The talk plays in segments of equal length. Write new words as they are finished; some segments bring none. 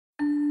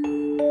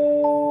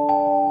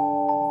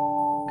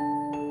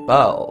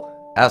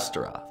Bel,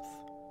 Astaroth,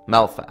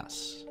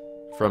 Melphas.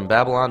 From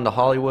Babylon to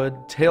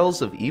Hollywood,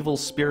 tales of evil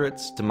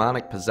spirits,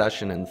 demonic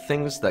possession, and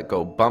things that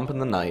go bump in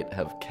the night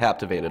have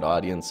captivated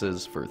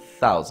audiences for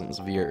thousands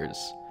of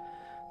years.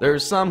 There are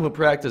some who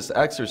practice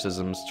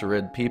exorcisms to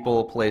rid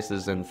people,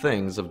 places, and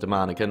things of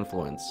demonic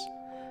influence,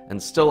 and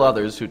still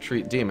others who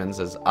treat demons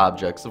as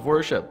objects of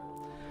worship.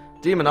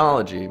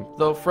 Demonology,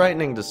 though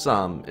frightening to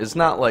some, is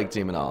not like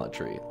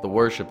demonolatry, the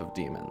worship of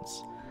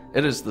demons.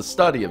 It is the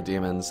study of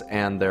demons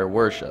and their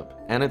worship,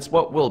 and it's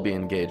what we'll be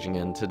engaging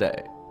in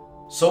today.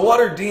 So what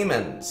are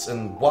demons,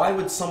 and why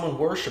would someone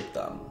worship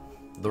them?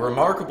 The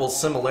remarkable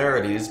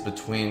similarities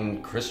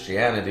between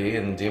Christianity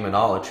and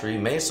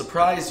demonolatry may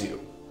surprise you.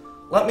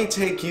 Let me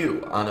take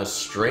you on a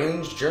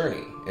strange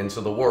journey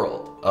into the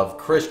world of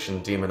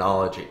Christian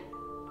demonology.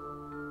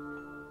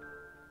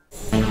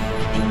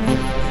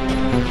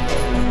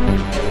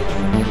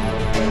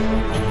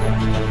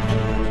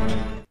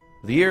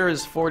 The year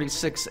is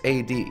 46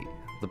 AD,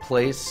 the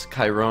place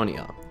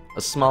Cheironia,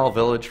 a small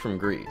village from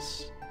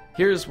Greece.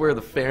 Here's where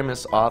the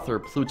famous author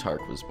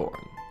Plutarch was born.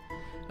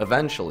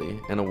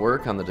 Eventually, in a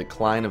work on the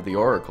decline of the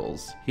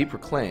oracles, he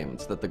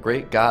proclaimed that the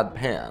great god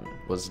Pan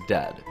was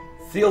dead.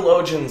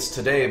 Theologians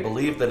today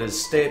believe that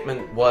his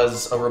statement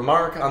was a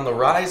remark on the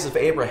rise of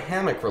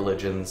Abrahamic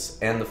religions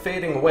and the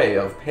fading away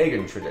of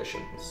pagan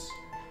traditions.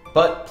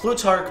 But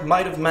Plutarch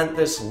might have meant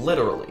this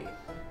literally,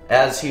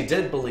 as he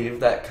did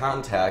believe that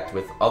contact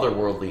with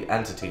otherworldly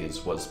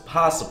entities was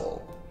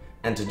possible,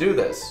 and to do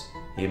this,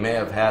 he may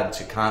have had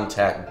to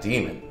contact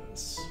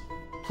demons.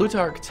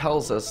 Plutarch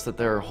tells us that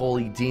there are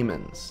holy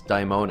demons,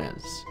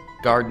 daimones,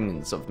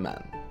 guardians of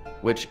men,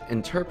 which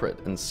interpret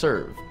and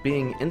serve,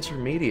 being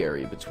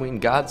intermediary between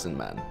gods and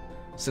men,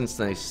 since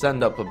they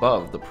send up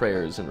above the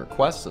prayers and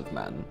requests of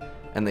men,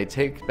 and they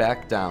take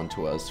back down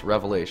to us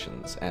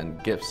revelations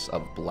and gifts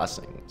of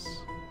blessings.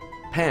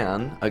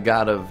 Pan, a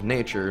god of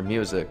nature,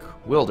 music,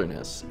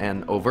 wilderness,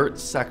 and overt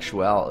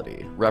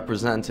sexuality,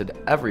 represented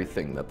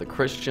everything that the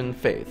Christian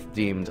faith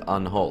deemed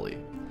unholy.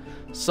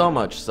 So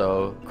much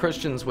so,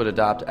 Christians would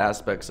adopt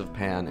aspects of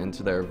Pan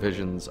into their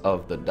visions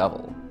of the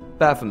devil.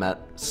 Baphomet,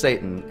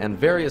 Satan, and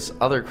various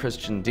other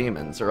Christian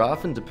demons are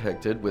often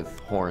depicted with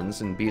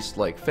horns and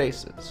beast-like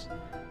faces.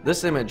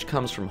 This image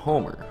comes from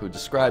Homer, who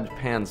described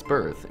Pan's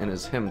birth in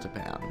his hymn to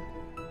Pan.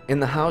 In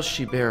the house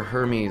she bare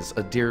Hermes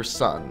a dear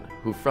son,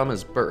 who from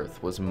his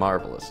birth was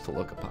marvelous to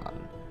look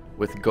upon,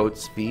 with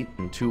goat's feet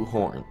and 2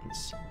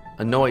 horns,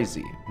 a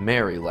noisy,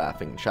 merry,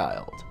 laughing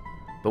child.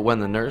 But when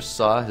the nurse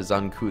saw his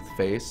uncouth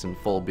face and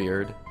full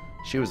beard,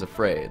 she was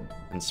afraid,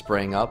 and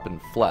sprang up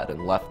and fled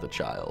and left the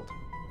child.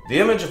 The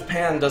image of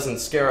Pan doesn't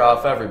scare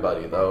off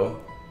everybody,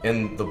 though.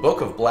 In the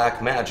Book of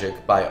Black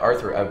Magic by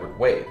Arthur Edward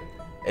Waite,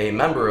 a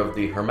member of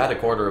the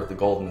Hermetic Order of the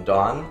Golden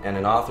Dawn and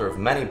an author of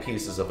many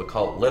pieces of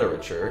occult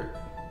literature,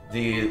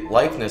 the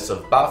likeness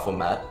of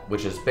Baphomet,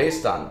 which is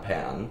based on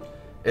Pan,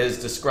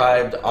 is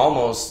described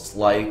almost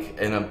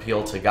like an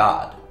appeal to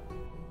God.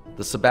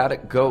 The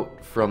Sabbatic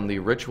Goat from the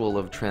Ritual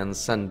of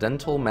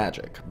Transcendental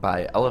Magic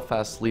by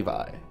Eliphas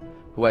Levi,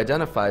 who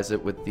identifies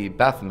it with the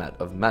Baphomet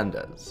of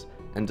Mendes,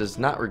 and does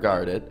not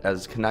regard it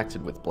as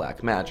connected with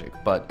black magic,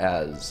 but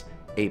as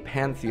a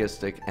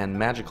pantheistic and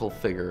magical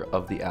figure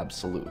of the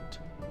absolute.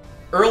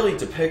 Early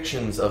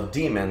depictions of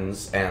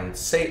demons and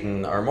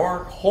Satan are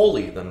more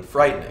holy than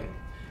frightening.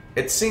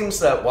 It seems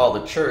that while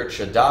the church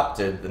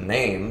adopted the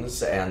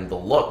names and the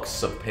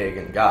looks of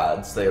pagan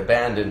gods, they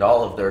abandoned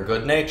all of their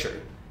good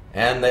nature,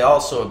 and they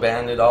also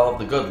abandoned all of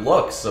the good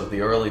looks of the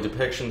early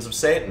depictions of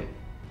Satan.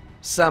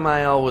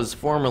 Samael was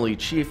formerly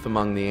chief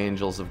among the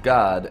angels of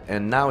God,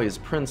 and now he is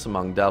prince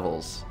among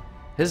devils.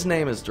 His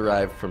name is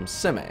derived from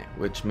Sime,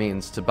 which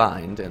means to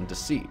bind and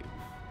deceive.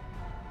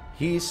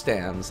 He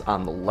stands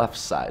on the left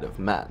side of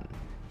men.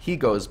 He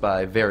goes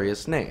by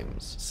various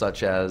names,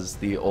 such as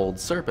the Old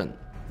Serpent,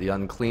 the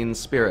Unclean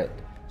Spirit,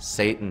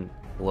 Satan,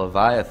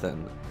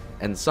 Leviathan,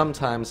 and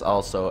sometimes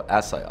also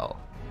Asael.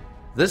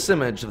 This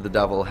image of the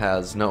devil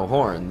has no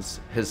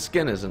horns, his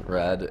skin isn't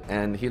red,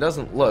 and he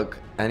doesn't look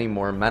any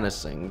more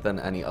menacing than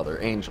any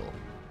other angel.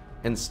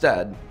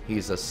 Instead,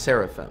 he's a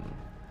seraphim.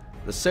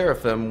 The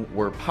seraphim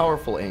were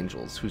powerful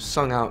angels who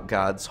sung out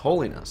God's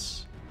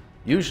holiness.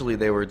 Usually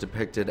they were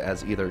depicted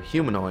as either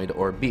humanoid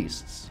or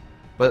beasts,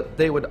 but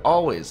they would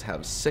always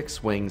have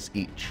 6 wings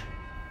each.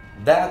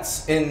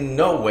 That's in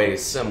no way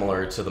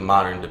similar to the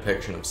modern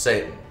depiction of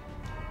Satan.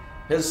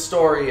 His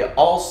story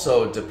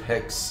also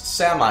depicts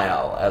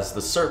Samael as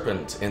the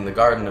serpent in the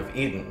Garden of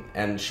Eden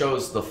and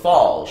shows the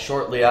fall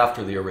shortly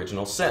after the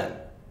original sin.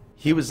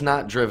 He was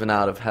not driven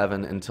out of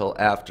heaven until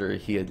after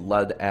he had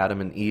led Adam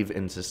and Eve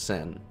into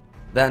sin.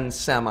 Then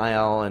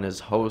Samael and his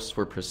host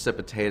were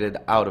precipitated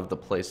out of the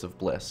place of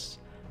bliss,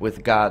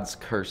 with God's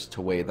curse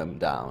to weigh them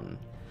down.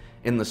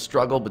 In the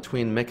struggle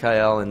between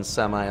Michael and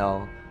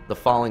Samael, the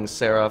falling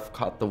seraph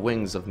caught the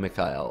wings of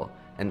Michael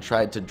and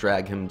tried to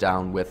drag him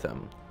down with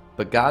him.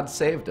 But God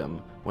saved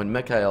him when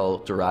Michael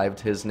derived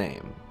his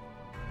name,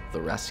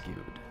 the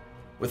Rescued.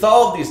 With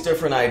all of these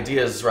different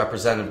ideas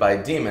represented by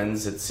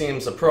demons, it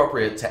seems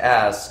appropriate to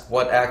ask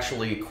what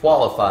actually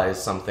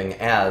qualifies something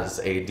as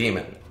a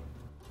demon.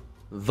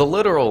 The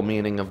literal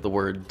meaning of the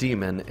word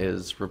demon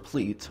is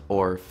replete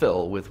or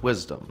fill with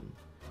wisdom.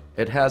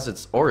 It has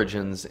its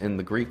origins in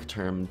the Greek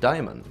term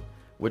daimon,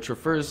 which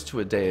refers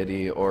to a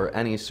deity or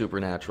any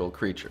supernatural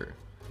creature.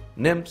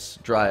 Nymphs,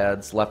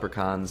 dryads,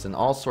 leprechauns, and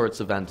all sorts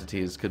of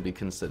entities could be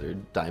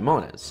considered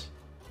daimones.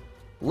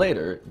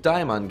 Later,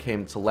 daimon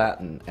came to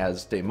Latin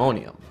as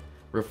daemonium,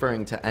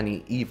 referring to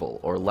any evil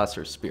or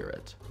lesser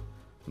spirit.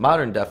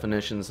 Modern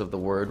definitions of the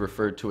word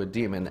refer to a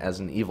demon as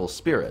an evil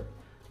spirit,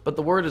 but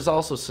the word is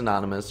also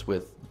synonymous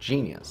with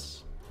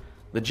genius.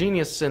 The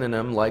genius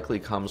synonym likely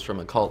comes from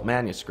occult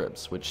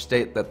manuscripts, which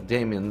state that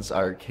daemons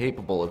are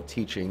capable of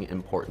teaching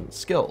important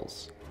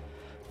skills.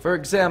 For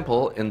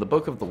example, in the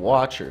Book of the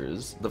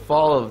Watchers, the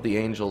fall of the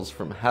angels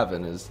from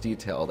heaven is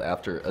detailed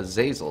after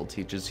Azazel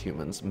teaches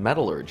humans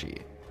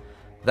metallurgy.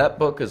 That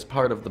book is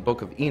part of the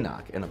Book of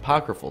Enoch, an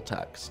apocryphal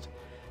text.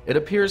 It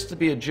appears to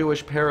be a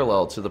Jewish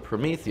parallel to the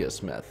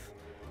Prometheus myth.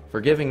 For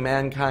giving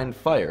mankind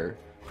fire,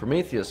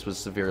 Prometheus was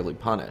severely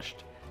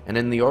punished, and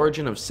in The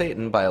Origin of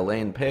Satan by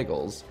Elaine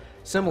Pagels,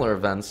 similar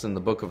events in the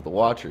Book of the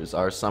Watchers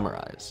are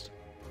summarized.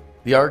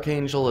 The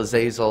archangel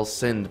Azazel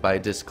sinned by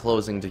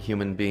disclosing to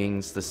human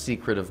beings the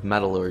secret of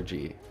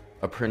metallurgy,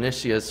 a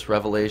pernicious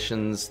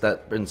revelations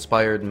that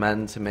inspired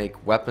men to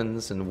make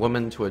weapons and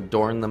women to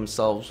adorn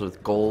themselves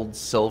with gold,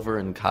 silver,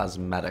 and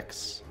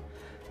cosmetics.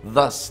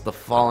 Thus the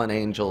fallen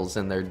angels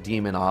and their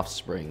demon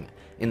offspring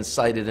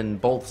incited in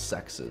both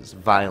sexes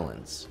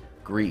violence,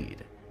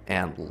 greed,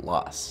 and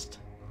lust.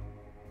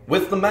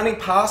 With the many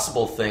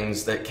possible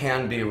things that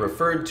can be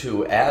referred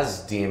to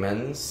as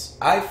demons,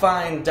 I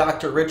find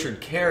Dr.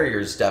 Richard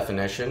Carrier's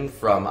definition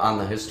from On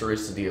the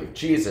Historicity of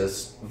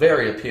Jesus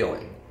very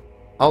appealing.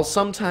 I'll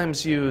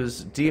sometimes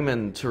use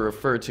demon to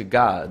refer to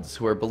gods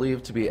who are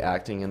believed to be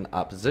acting in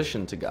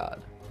opposition to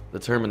God. The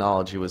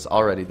terminology was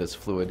already this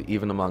fluid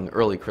even among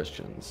early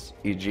Christians,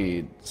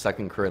 e.g. 2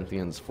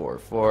 Corinthians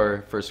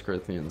 4:4, 1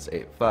 Corinthians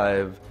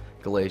 8:5,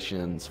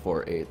 Galatians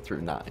 4:8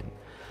 through 9.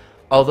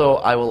 Although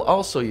I will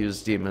also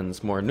use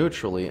demons more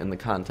neutrally in the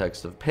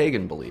context of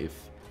pagan belief,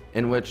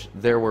 in which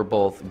there were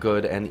both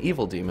good and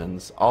evil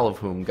demons, all of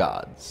whom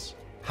gods.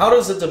 How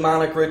does a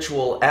demonic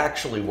ritual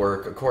actually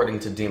work according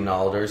to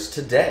demonolators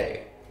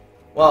today?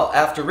 Well,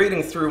 after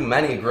reading through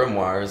many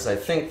grimoires, I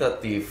think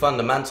that the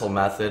fundamental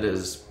method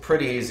is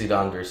pretty easy to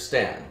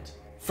understand.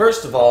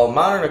 First of all,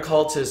 modern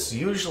occultists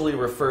usually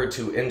refer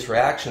to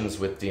interactions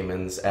with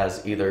demons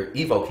as either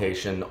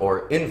evocation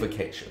or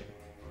invocation.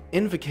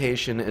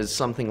 Invocation is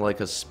something like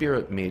a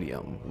spirit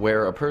medium,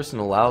 where a person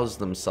allows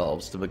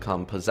themselves to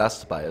become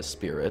possessed by a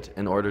spirit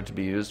in order to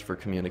be used for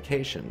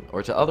communication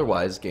or to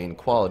otherwise gain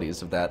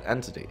qualities of that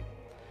entity.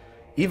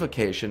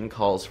 Evocation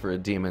calls for a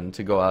demon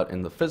to go out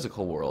in the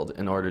physical world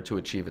in order to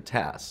achieve a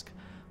task,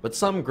 but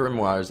some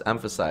grimoires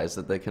emphasize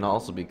that they can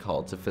also be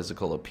called to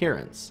physical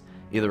appearance,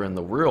 either in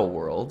the real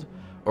world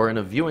or in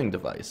a viewing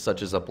device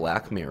such as a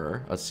black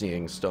mirror, a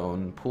seeing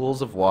stone,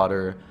 pools of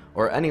water,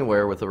 or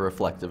anywhere with a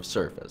reflective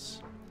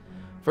surface.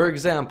 For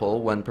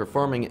example, when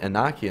performing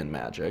Enochian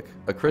magic,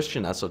 a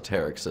Christian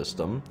esoteric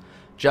system,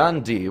 John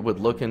Dee would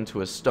look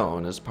into a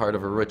stone as part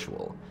of a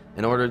ritual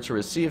in order to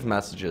receive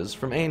messages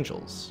from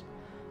angels.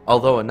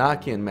 Although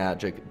Enochian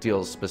magic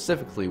deals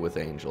specifically with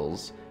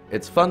angels,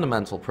 its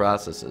fundamental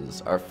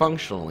processes are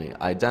functionally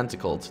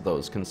identical to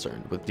those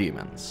concerned with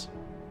demons.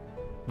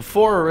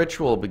 Before a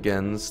ritual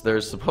begins,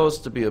 there's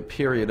supposed to be a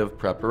period of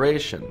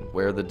preparation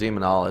where the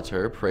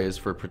demonolator prays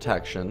for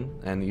protection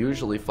and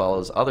usually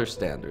follows other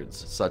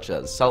standards such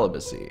as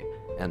celibacy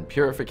and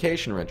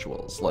purification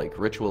rituals like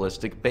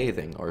ritualistic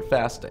bathing or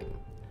fasting.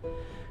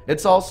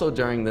 It's also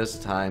during this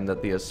time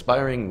that the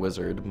aspiring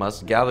wizard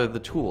must gather the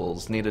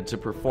tools needed to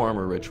perform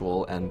a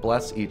ritual and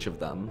bless each of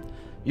them,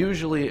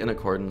 usually in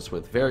accordance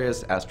with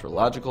various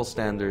astrological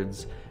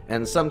standards,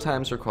 and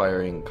sometimes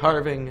requiring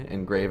carving,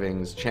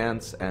 engravings,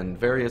 chants, and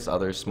various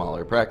other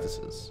smaller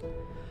practices.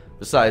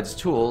 Besides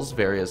tools,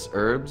 various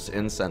herbs,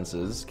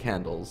 incenses,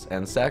 candles,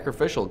 and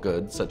sacrificial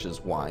goods such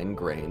as wine,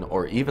 grain,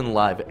 or even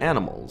live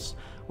animals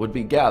would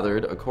be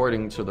gathered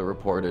according to the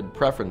reported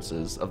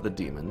preferences of the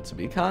demon to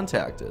be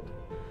contacted.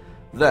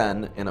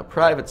 Then, in a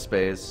private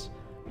space,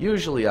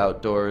 usually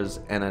outdoors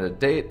and at a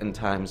date and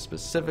time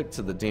specific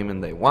to the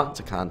demon they want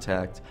to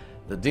contact,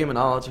 the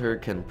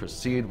demonolator can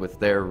proceed with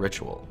their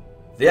ritual.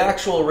 The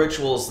actual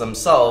rituals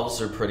themselves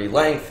are pretty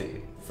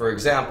lengthy. For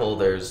example,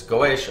 there's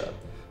Goetia,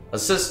 a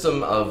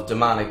system of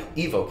demonic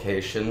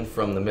evocation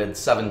from the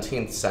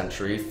mid-17th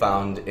century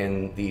found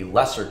in the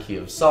Lesser Key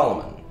of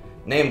Solomon,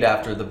 named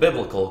after the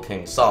biblical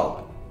King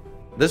Solomon.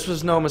 This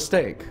was no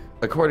mistake.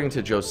 According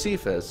to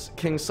Josephus,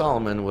 King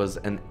Solomon was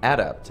an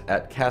adept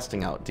at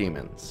casting out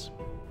demons.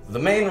 The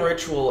main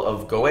ritual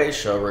of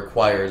Goetia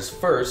requires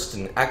first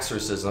an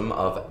exorcism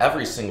of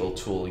every single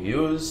tool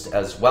used,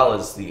 as well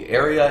as the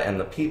area and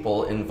the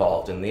people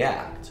involved in the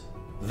act.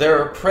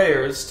 There are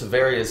prayers to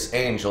various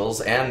angels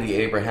and the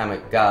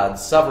Abrahamic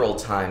gods several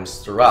times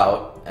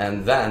throughout,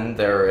 and then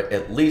there are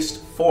at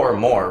least 4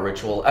 more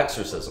ritual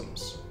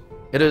exorcisms.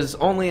 It is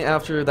only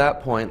after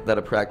that point that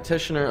a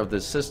practitioner of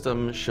this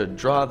system should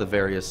draw the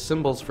various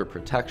symbols for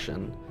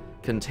protection,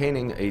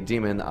 containing a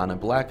demon on a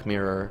black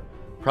mirror,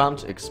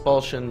 prompt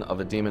expulsion of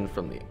a demon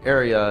from the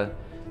area,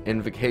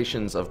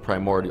 invocations of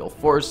primordial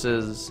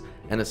forces,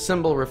 and a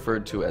symbol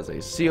referred to as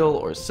a seal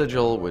or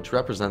sigil which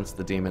represents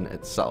the demon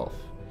itself.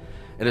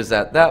 It is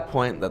at that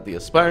point that the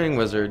aspiring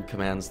wizard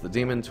commands the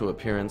demon to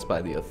appearance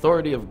by the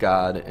authority of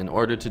God in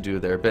order to do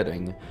their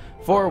bidding,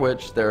 for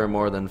which there are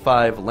more than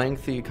 5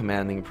 lengthy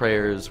commanding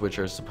prayers which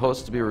are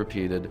supposed to be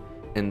repeated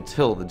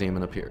until the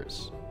demon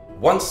appears.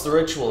 Once the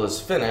ritual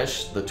is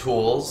finished, the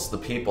tools, the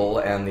people,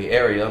 and the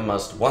area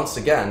must once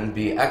again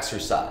be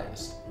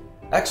exorcised.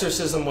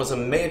 Exorcism was a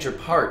major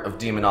part of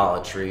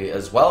demonolatry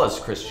as well as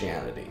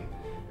Christianity,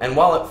 and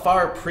while it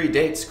far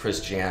predates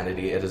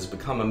Christianity, it has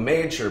become a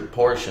major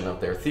portion of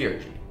their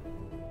theurgy.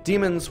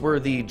 Demons were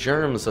the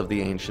germs of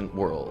the ancient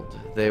world.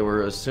 They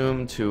were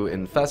assumed to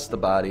infest the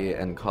body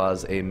and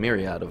cause a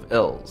myriad of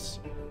ills.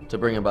 To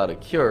bring about a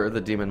cure,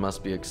 the demon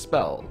must be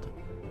expelled.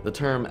 The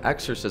term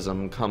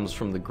exorcism comes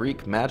from the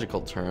Greek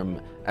magical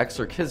term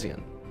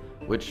exorchizion,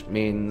 which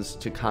means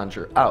to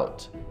conjure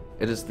out.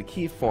 It is the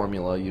key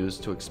formula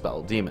used to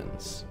expel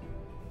demons.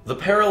 The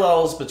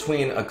parallels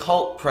between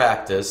occult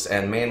practice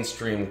and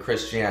mainstream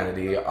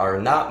Christianity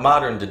are not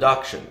modern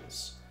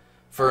deductions.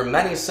 For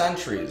many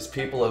centuries,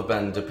 people have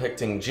been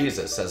depicting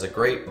Jesus as a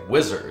great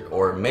wizard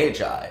or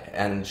magi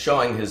and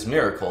showing his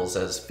miracles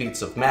as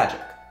feats of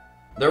magic.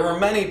 There were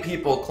many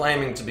people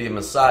claiming to be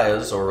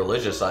messiahs or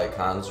religious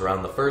icons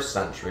around the 1st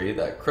century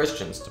that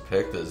Christians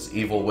depict as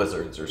evil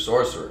wizards or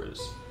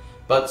sorcerers,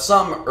 but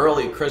some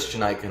early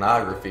Christian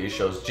iconography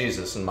shows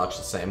Jesus in much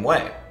the same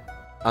way.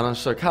 On a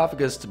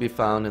sarcophagus to be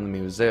found in the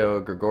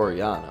Museo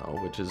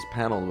Gregoriano, which is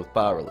paneled with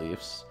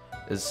bas-reliefs,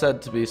 is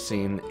said to be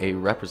seen a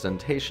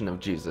representation of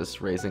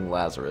Jesus raising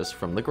Lazarus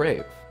from the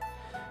grave.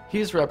 He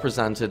is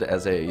represented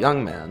as a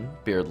young man,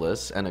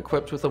 beardless, and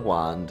equipped with a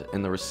wand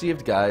in the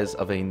received guise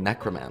of a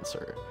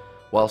necromancer,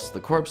 whilst the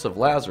corpse of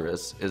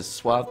Lazarus is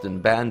swathed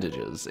in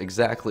bandages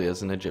exactly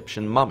as an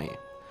Egyptian mummy.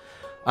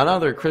 On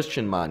other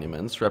Christian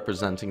monuments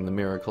representing the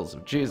miracles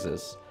of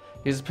Jesus,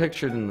 he is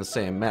pictured in the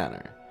same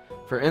manner.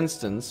 For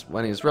instance,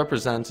 when he's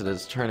represented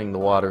as turning the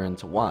water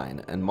into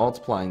wine and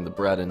multiplying the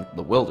bread in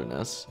the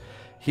wilderness,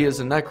 he is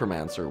a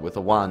necromancer with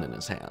a wand in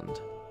his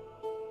hand.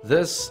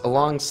 This,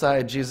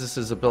 alongside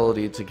Jesus'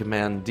 ability to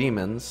command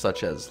demons,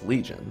 such as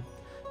legion,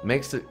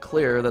 makes it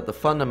clear that the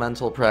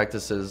fundamental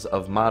practices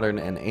of modern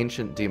and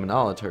ancient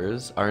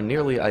demonolators are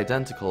nearly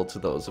identical to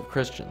those of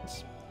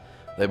Christians.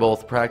 They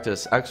both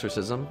practice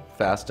exorcism,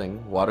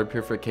 fasting, water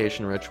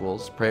purification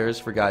rituals, prayers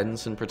for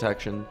guidance and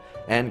protection,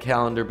 and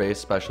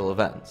calendar-based special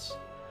events,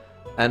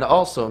 and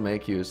also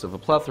make use of a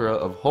plethora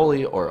of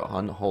holy or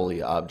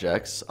unholy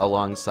objects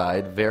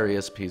alongside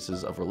various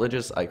pieces of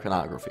religious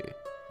iconography.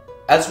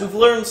 As we've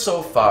learned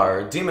so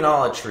far,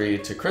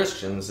 demonolatry to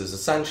Christians is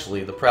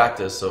essentially the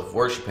practice of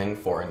worshipping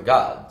foreign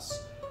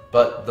gods,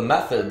 but the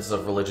methods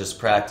of religious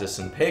practice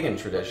in pagan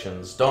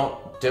traditions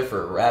don't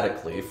differ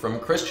radically from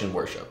Christian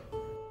worship.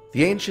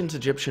 The ancient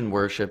Egyptian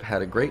worship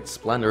had a great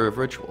splendor of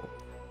ritual.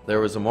 There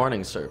was a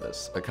morning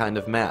service, a kind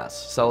of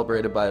mass,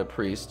 celebrated by a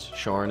priest,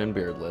 shorn and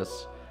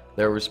beardless.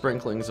 There were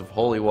sprinklings of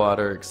holy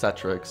water,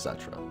 etc.,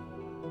 etc.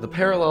 The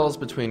parallels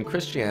between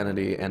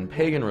Christianity and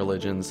pagan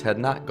religions had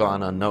not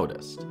gone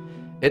unnoticed.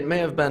 It may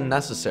have been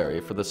necessary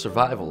for the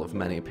survival of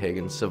many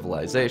pagan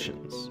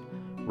civilizations.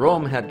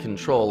 Rome had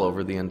control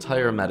over the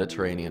entire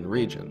Mediterranean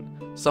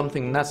region,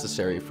 something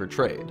necessary for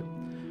trade.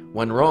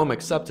 When Rome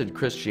accepted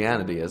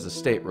Christianity as a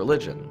state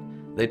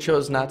religion, they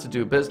chose not to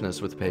do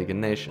business with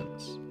pagan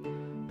nations.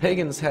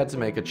 Pagans had to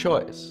make a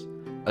choice: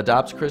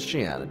 adopt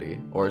Christianity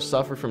or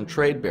suffer from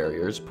trade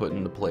barriers put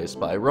into place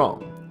by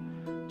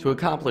Rome. To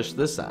accomplish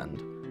this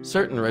end,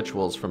 certain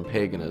rituals from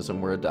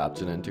paganism were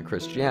adopted into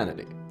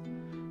Christianity.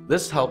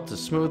 This helped to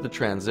smooth the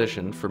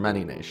transition for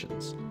many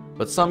nations,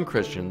 but some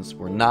Christians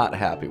were not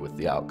happy with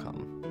the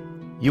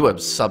outcome. You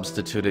have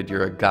substituted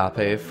your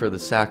agape for the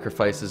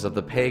sacrifices of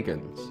the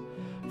pagans,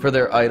 for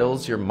their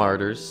idols your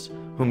martyrs,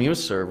 whom you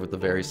serve with the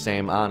very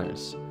same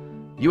honors.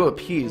 You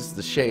appease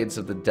the shades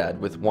of the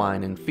dead with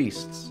wine and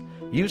feasts.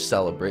 You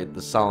celebrate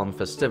the solemn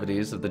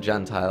festivities of the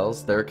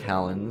Gentiles, their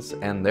calends,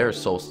 and their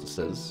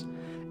solstices,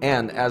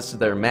 and as to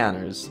their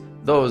manners,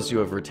 those you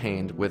have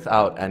retained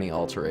without any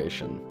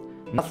alteration.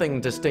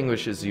 Nothing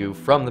distinguishes you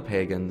from the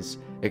pagans,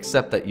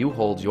 except that you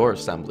hold your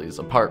assemblies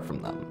apart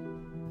from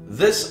them.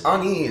 This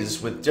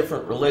unease with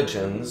different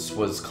religions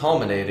was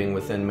culminating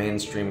within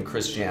mainstream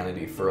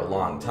Christianity for a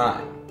long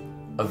time.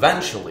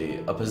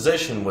 Eventually, a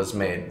position was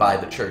made by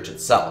the church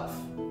itself.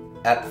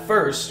 At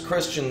first,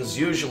 Christians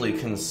usually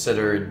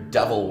considered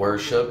devil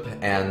worship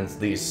and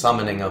the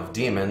summoning of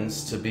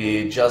demons to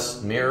be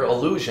just mere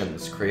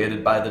illusions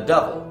created by the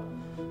devil.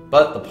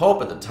 But the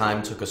Pope at the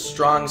time took a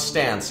strong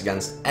stance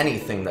against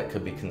anything that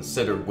could be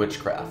considered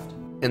witchcraft.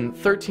 In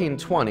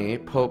 1320,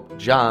 Pope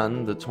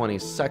John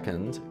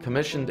XXII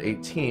commissioned a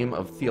team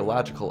of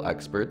theological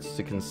experts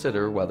to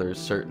consider whether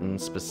certain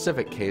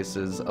specific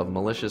cases of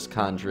malicious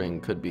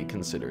conjuring could be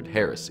considered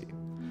heresy.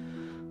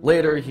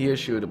 Later, he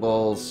issued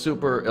bull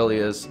Super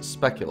Ilius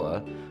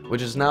Specula,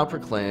 which is now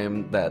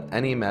proclaimed that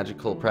any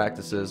magical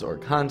practices or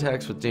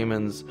contacts with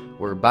demons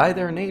were by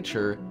their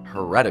nature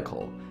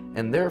heretical,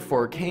 and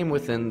therefore came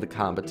within the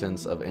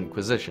competence of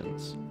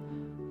inquisitions.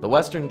 The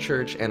Western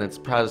Church and its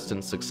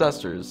Protestant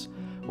successors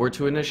were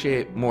to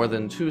initiate more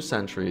than 2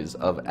 centuries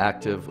of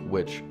active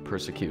witch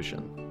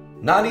persecution.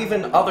 Not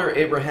even other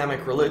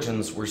Abrahamic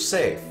religions were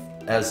safe.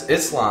 As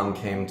Islam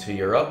came to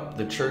Europe,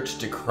 the Church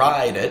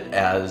decried it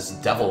as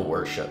devil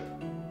worship,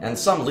 and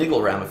some legal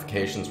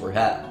ramifications were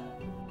had.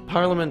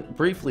 Parliament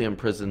briefly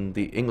imprisoned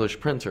the English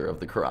printer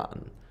of the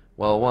Quran,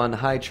 while one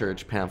high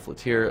church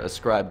pamphleteer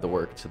ascribed the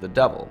work to the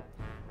devil.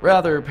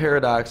 Rather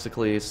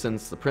paradoxically,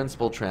 since the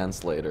principal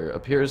translator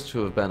appears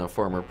to have been a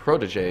former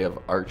protege of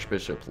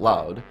Archbishop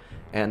Laud,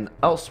 and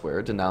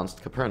elsewhere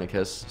denounced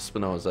Copernicus,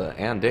 Spinoza,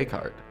 and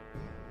Descartes.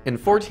 In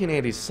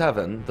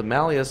 1487, the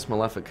Malleus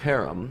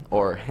Maleficarum,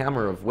 or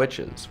Hammer of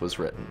Witches, was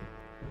written.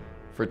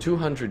 For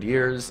 200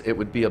 years, it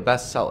would be a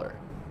bestseller,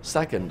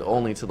 second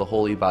only to the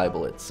Holy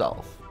Bible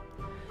itself.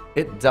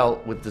 It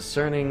dealt with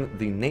discerning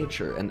the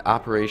nature and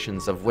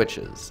operations of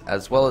witches,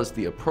 as well as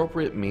the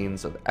appropriate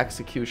means of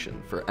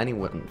execution for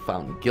anyone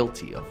found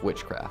guilty of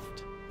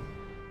witchcraft.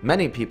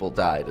 Many people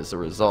died as a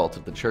result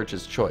of the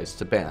Church's choice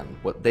to ban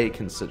what they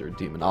considered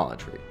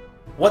demonolatry.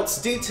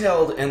 What's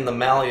detailed in the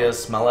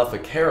Malleus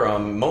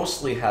Maleficarum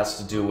mostly has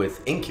to do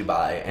with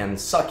incubi and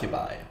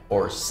succubi,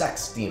 or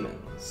sex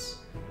demons.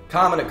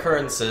 Common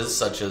occurrences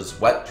such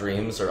as wet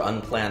dreams or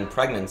unplanned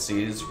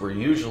pregnancies were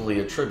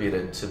usually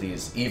attributed to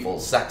these evil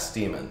sex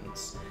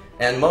demons,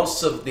 and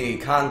most of the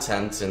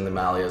content in the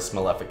Malleus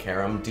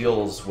Maleficarum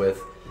deals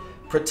with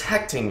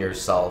protecting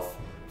yourself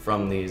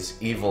from these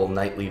evil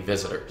nightly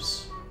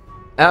visitors.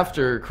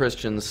 After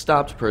Christians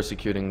stopped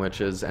persecuting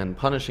witches and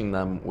punishing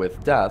them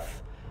with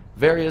death,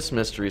 various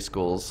mystery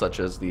schools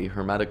such as the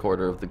Hermetic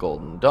Order of the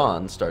Golden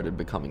Dawn started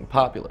becoming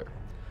popular.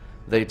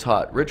 They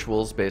taught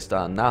rituals based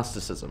on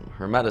Gnosticism,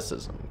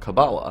 Hermeticism,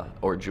 Kabbalah,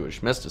 or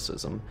Jewish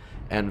mysticism,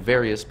 and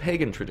various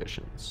pagan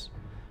traditions.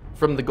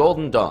 From the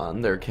Golden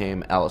Dawn, there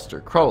came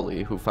Aleister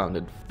Crowley, who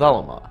founded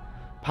Thelema,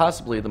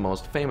 possibly the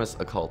most famous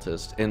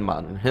occultist in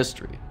modern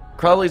history.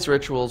 Crowley's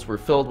rituals were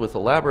filled with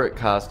elaborate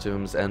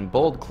costumes and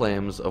bold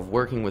claims of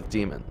working with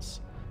demons.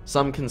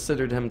 Some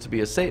considered him to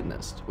be a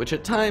Satanist, which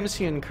at times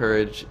he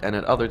encouraged and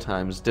at other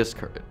times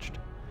discouraged.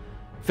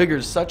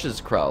 Figures such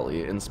as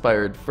Crowley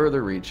inspired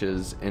further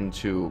reaches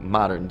into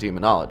modern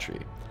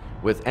demonolatry,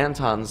 with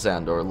Anton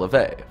Szandor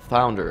LaVey,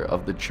 founder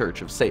of the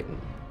Church of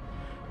Satan.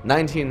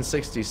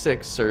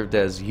 1966 served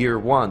as year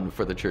 1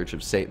 for the Church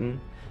of Satan,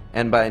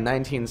 and by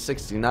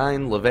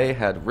 1969 LaVey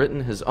had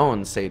written his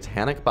own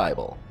Satanic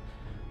Bible.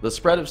 The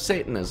spread of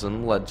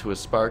Satanism led to a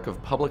spark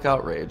of public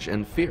outrage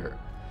and fear.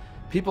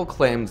 People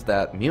claimed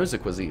that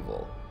music was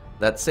evil,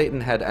 that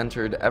Satan had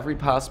entered every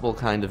possible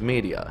kind of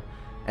media,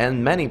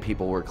 and many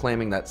people were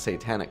claiming that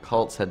satanic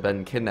cults had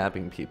been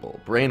kidnapping people,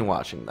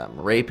 brainwashing them,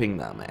 raping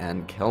them,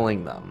 and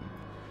killing them.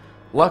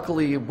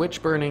 Luckily,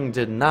 witch burning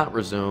did not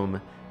resume,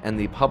 and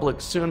the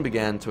public soon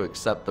began to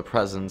accept the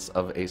presence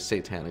of a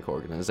satanic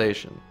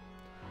organization.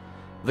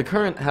 The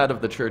current head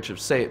of the Church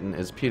of Satan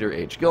is Peter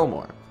H.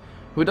 Gilmore,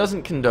 who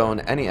doesn't condone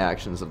any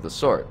actions of the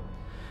sort.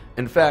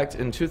 In fact,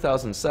 in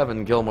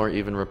 2007, Gilmore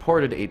even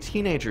reported a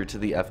teenager to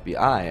the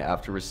FBI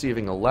after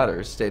receiving a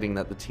letter stating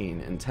that the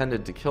teen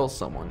intended to kill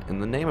someone in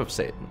the name of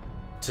Satan.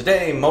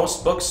 Today,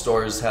 most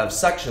bookstores have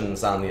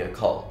sections on the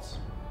occult.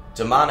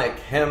 Demonic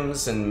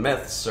hymns and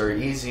myths are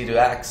easy to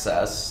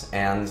access,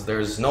 and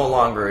there's no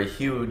longer a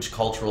huge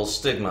cultural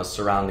stigma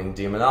surrounding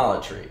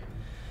demonolatry.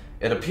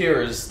 It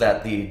appears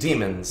that the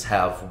demons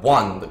have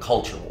won the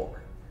culture war.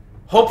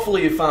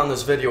 Hopefully you found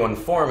this video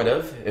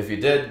informative. If you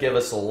did, give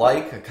us a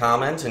like, a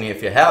comment, and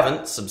if you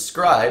haven't,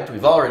 subscribed.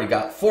 We've already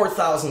got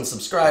 4,000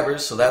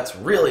 subscribers, so that's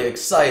really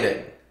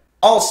exciting.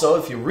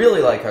 Also, if you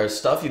really like our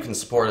stuff, you can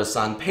support us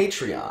on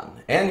Patreon,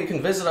 and you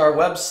can visit our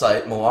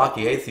website,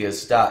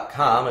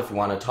 MilwaukeeAtheist.com, if you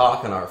want to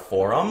talk on our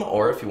forum,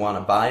 or if you want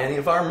to buy any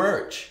of our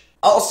merch.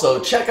 Also,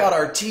 check out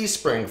our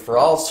Teespring for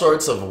all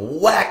sorts of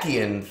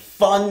wacky and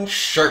fun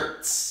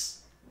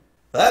shirts.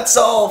 That's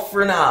all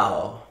for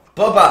now.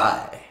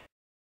 Bye-bye.